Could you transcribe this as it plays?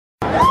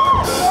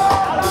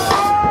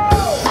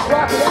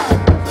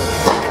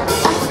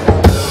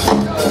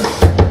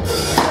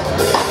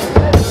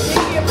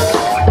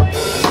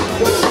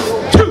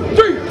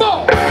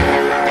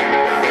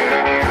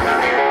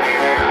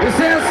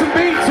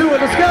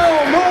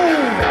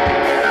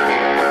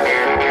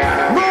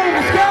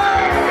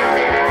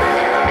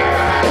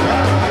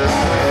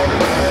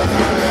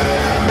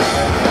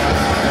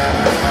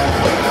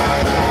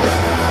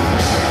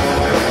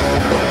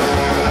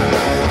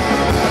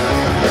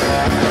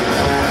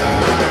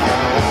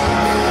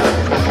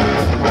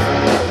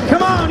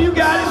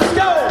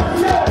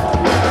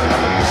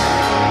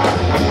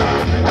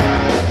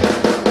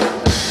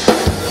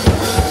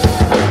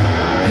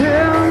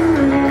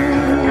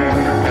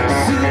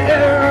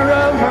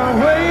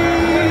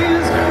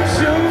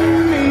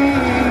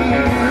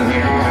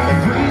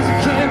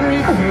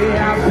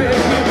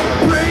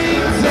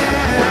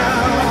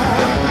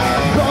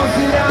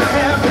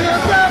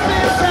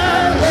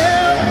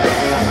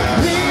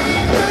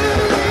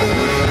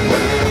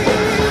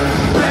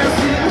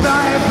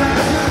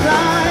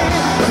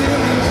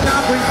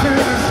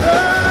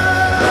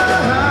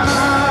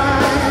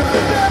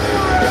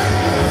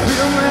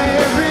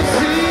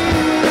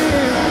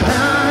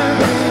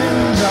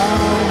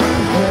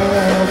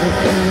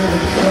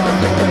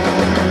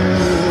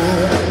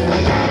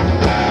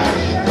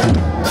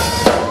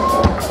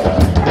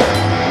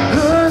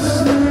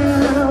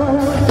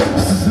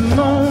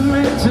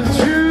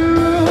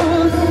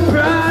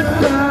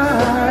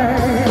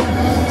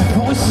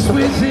lost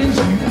within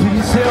you.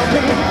 Please help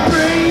me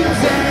break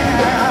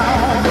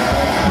down.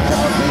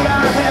 One thing I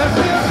have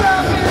built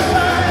up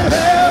inside,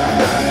 help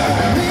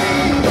me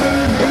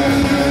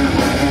believe.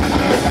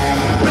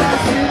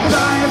 Blasted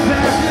by a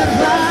passion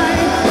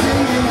light,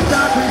 singing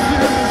stopping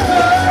through the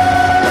sky.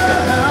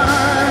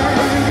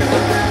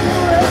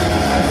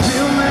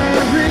 Feel my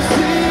every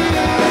scene.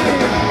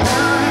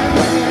 I'm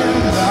in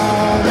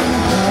love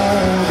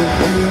with the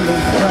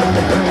feeling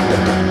something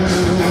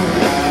new.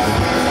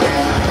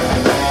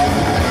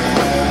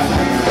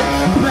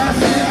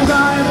 Blasted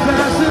by a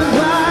passion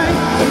light,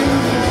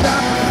 singing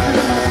stopping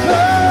through the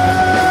sky.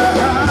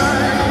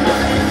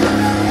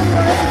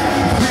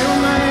 Feel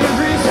my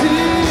every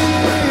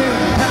scene.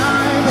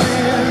 I'm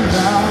in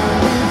love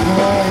with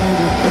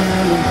the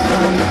feeling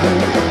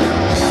something.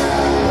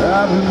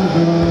 I've been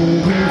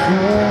longing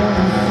for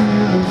the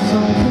feeling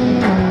something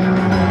new.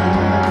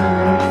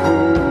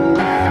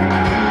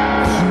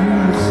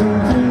 Feeling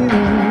something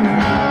new.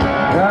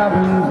 I've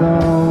been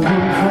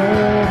longing for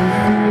the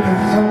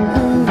feeling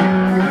something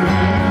new.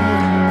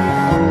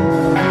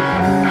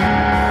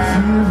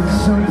 Feeling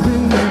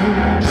something new.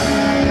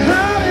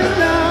 I've been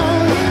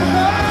longing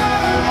for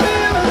the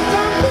feeling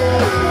something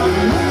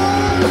new.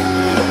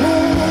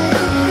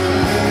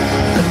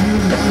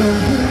 Feeling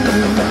something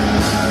new.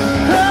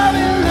 I've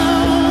been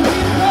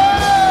longing for.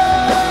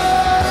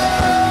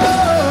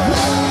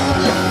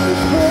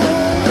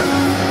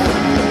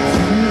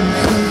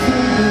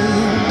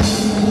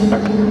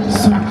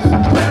 So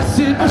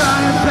blasted by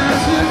a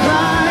passion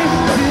light,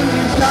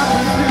 singing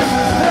stopping through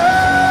the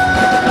sky.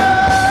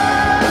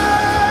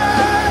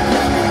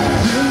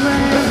 Feel my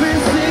every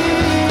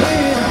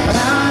scene.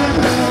 I've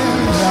been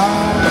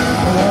longing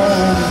for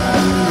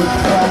the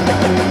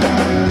something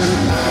new.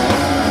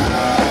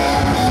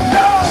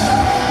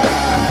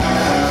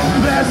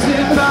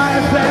 Blasted by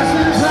a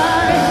passion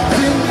light,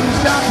 singing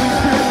stopping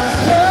through the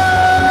sky.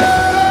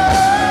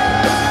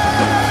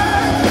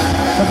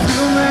 I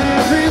feel my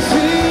every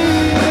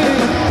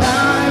scene.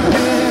 I've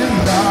been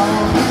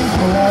longing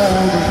for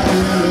the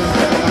feeling.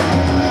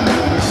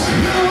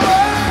 You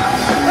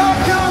are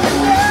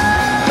coming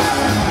down.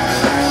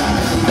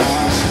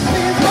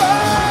 These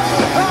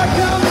walls are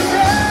coming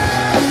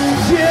down.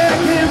 Yeah, I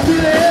can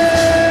feel it.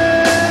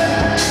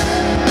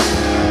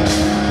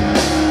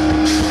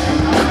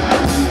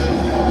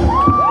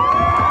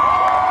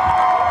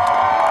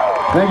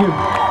 Thank you.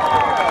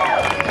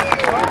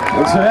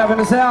 Thanks for having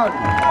us out.